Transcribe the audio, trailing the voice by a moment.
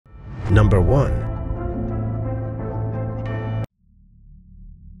Number 1.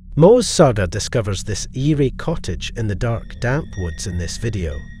 Mo's Sada discovers this eerie cottage in the dark, damp woods in this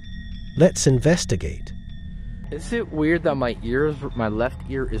video. Let's investigate. Is it weird that my left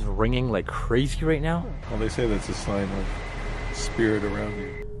ear is ringing like crazy right now? Well, they say that's a sign of spirit around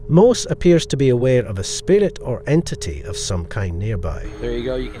you. Mose appears to be aware of a spirit or entity of some kind nearby. There you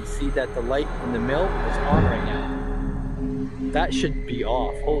go, you can see that the light in the mill is on right now. That should be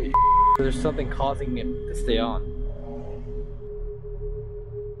off. Holy shit. There's something causing it to stay on.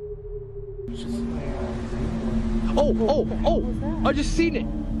 Oh! I just seen it!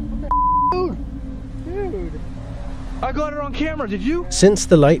 Dude! I got it on camera, did you? Since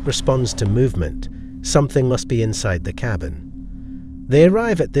the light responds to movement, something must be inside the cabin. They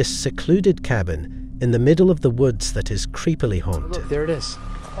arrive at this secluded cabin in the middle of the woods that is creepily haunted. Look, there it is.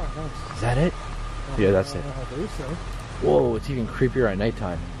 Is that it? Yeah, that's it. Whoa, it's even creepier at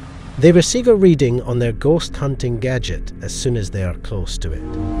nighttime. They receive a reading on their ghost hunting gadget as soon as they are close to it.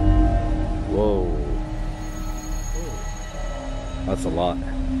 Whoa. That's a lot.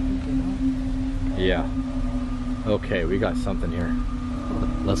 Yeah. Okay, we got something here.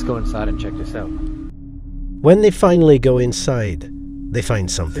 Let's go inside and check this out. When they finally go inside, they find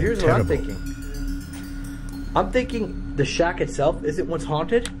something So here's terrible. what I'm thinking. I'm thinking the shack itself isn't what's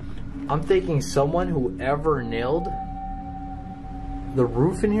haunted. I'm thinking someone who ever nailed the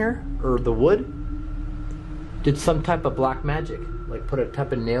roof in here, or the wood, did some type of black magic. Like put a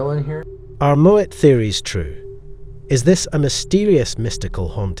type of nail in here. Are Moet theories true? Is this a mysterious, mystical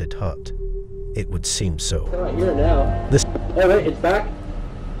haunted hut? It would seem so. It's not here now. Oh wait, it's back?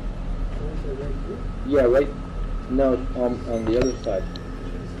 Yeah, right. No, on the other side.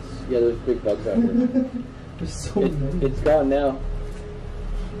 Yeah, there's big bugs out here. There's so many. It's gone now.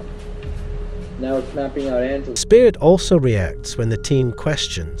 Now it's mapping out Angela. Spirit also reacts when the team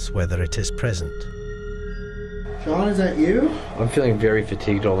questions whether it is present. John, is that you? I'm feeling very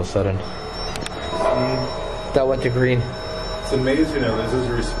fatigued all of a sudden. That went to green. It's amazing how this is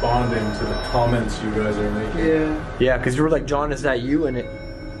responding to the comments you guys are making. Yeah. Yeah, because you were like, John, is that you? And it,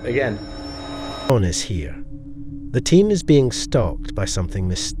 again. John is here. The team is being stalked by something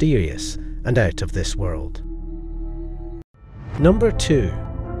mysterious and out of this world. Number 2.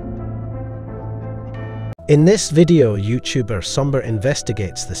 In this video, YouTuber Somber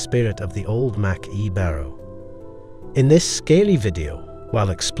investigates the spirit of the old Mac E barrow. In this scaly video, while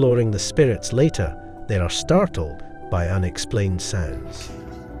exploring the spirits later, they are startled by unexplained sounds.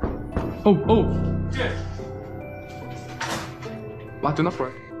 Bateu na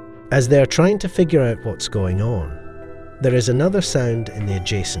porta. As they are trying to figure out what's going on, there is another sound in the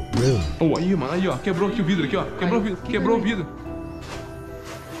adjacent room. Oh, aí, mano, aí, ó. Quebrou aqui o vidro, aqui, ó. Quebrou o vidro.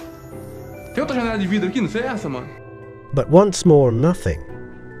 Tem outra janela de vidro aqui, não sei essa, mano. But once more, nothing.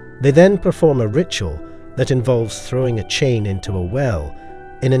 They then perform a ritual that involves throwing a chain into a well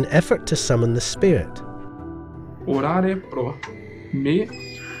in an effort to summon the spirit. Orare pro me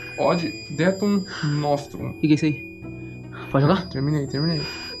od detum nostrum. O que é isso aí? Pode jogar? Terminei.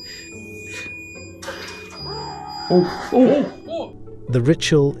 The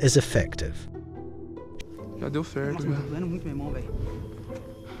ritual is effective. Já deu certo, velho. Doendo muito, meu irmão, velho.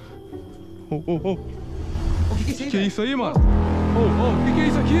 O que é isso aí? Que é isso aí, mano? O que é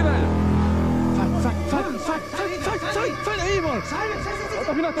isso aqui, velho? Sai daí, mano! Sai!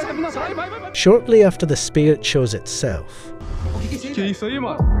 Tá vindo atrás, vai! Shortly after the spirit shows itself, Que é isso aí,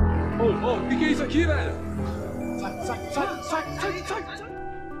 mano? O que é isso aqui, velho? Sai!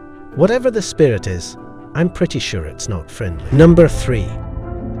 whatever the spirit is, I'm pretty sure it's not friendly. Number 3.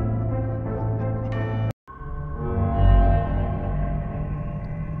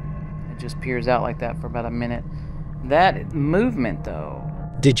 It just peers out like that for about a minute. That movement, though.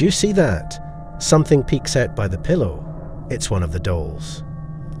 Did you see that? Something peeks out by the pillow. It's one of the dolls.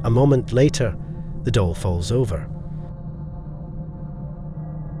 A moment later, the doll falls over.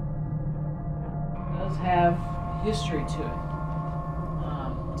 It does have history to it.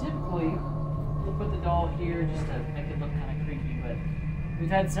 Typically, we'll put the doll here just to make it look kind of creepy, but we've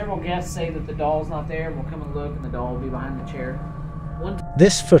had several guests say that the doll's not there, and we'll come and look, and the doll will be behind the chair.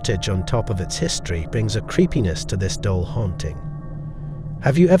 This footage on top of its history brings a creepiness to this doll haunting.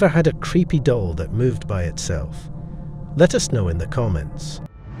 Have you ever had a creepy doll that moved by itself? Let us know in the comments.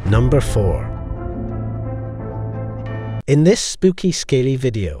 Number 4. In this spooky, scaly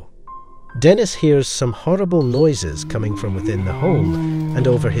video, Dennis hears some horrible noises coming from within the home and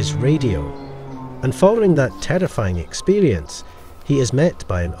over his radio, and following that terrifying experience, he is met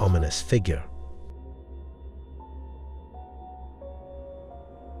by an ominous figure.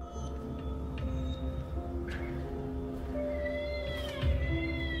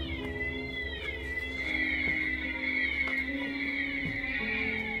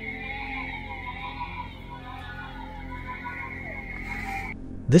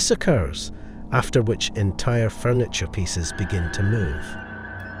 This occurs, after which entire furniture pieces begin to move.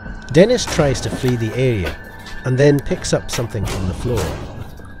 Dennis tries to flee the area and then picks up something from the floor.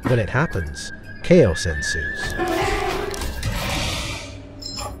 When it happens, chaos ensues.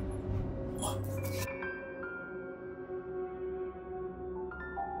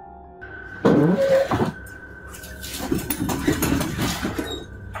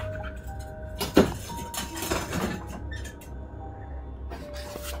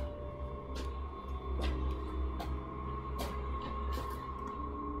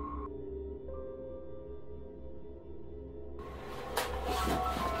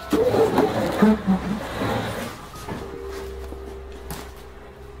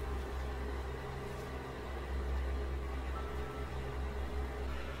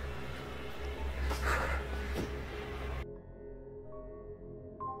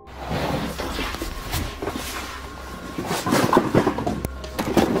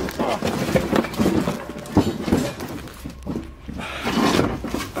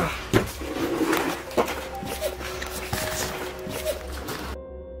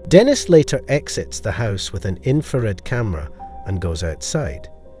 Dennis later exits the house with an infrared camera and goes outside.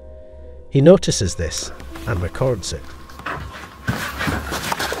 He notices this and records it.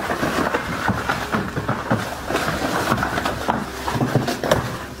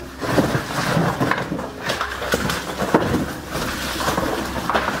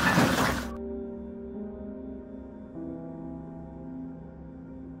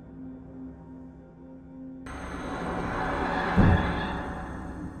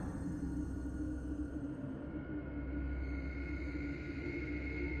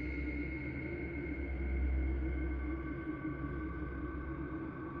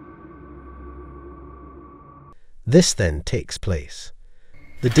 This then takes place.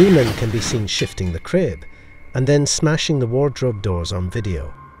 The demon can be seen shifting the crib and then smashing the wardrobe doors on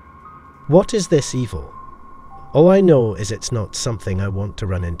video. What is this evil? All I know is it's not something I want to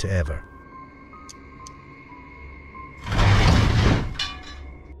run into ever.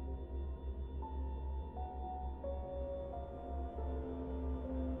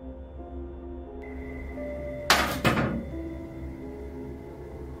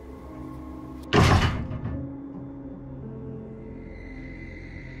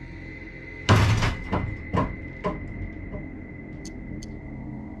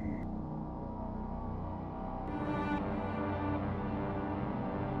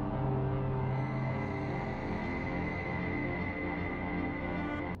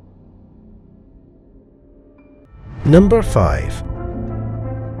 Number 5.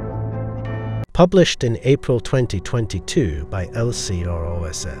 Published in April 2022 by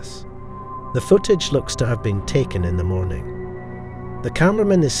LCROSS. The footage looks to have been taken in the morning. The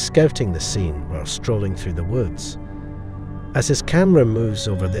cameraman is scouting the scene while strolling through the woods. As his camera moves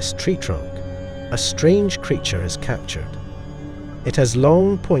over this tree trunk, a strange creature is captured. It has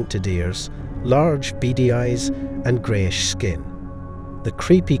long pointed ears, large beady eyes, and greyish skin. The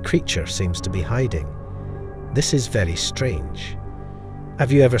creepy creature seems to be hiding. This is very strange.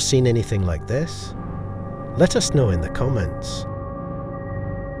 Have you ever seen anything like this? Let us know in the comments.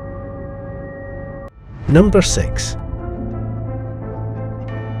 Number 6.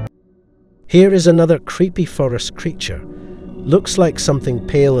 Here is another creepy forest creature. Looks like something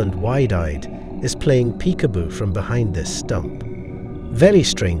pale and wide-eyed is playing peekaboo from behind this stump. Very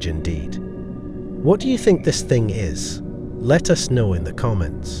strange indeed. What do you think this thing is? Let us know in the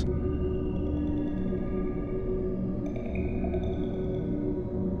comments.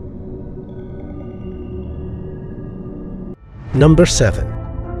 Number 7.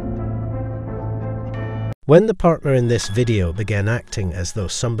 When the partner in this video began acting as though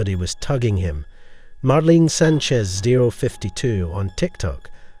somebody was tugging him, Marlene Sanchez 052 on TikTok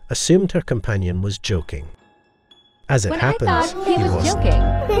assumed her companion was joking. As it happens, I thought he was joking,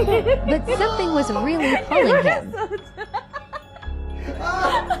 but something was really pulling him.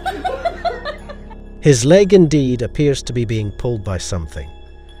 His leg indeed appears to be being pulled by something.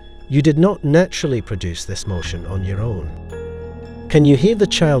 You did not naturally produce this motion on your own. Can you hear the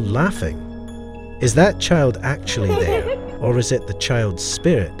child laughing? Is that child actually there, or is it the child's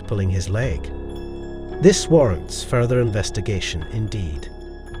spirit pulling his leg? This warrants further investigation indeed.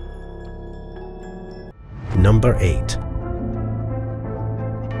 Number 8.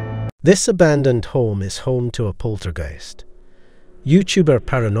 This abandoned home is home to a poltergeist. YouTuber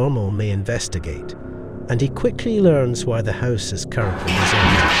Paranormal may investigate, and he quickly learns why the house is currently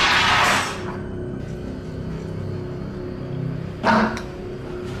deserted.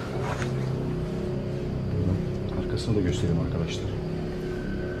 Arkasını da göstereyim arkadaşlar.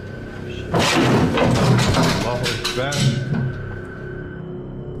 Allahu Ekber.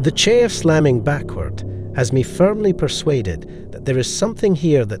 The chair slamming backward has me firmly persuaded that there is something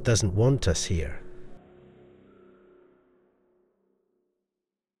here that doesn't want us here.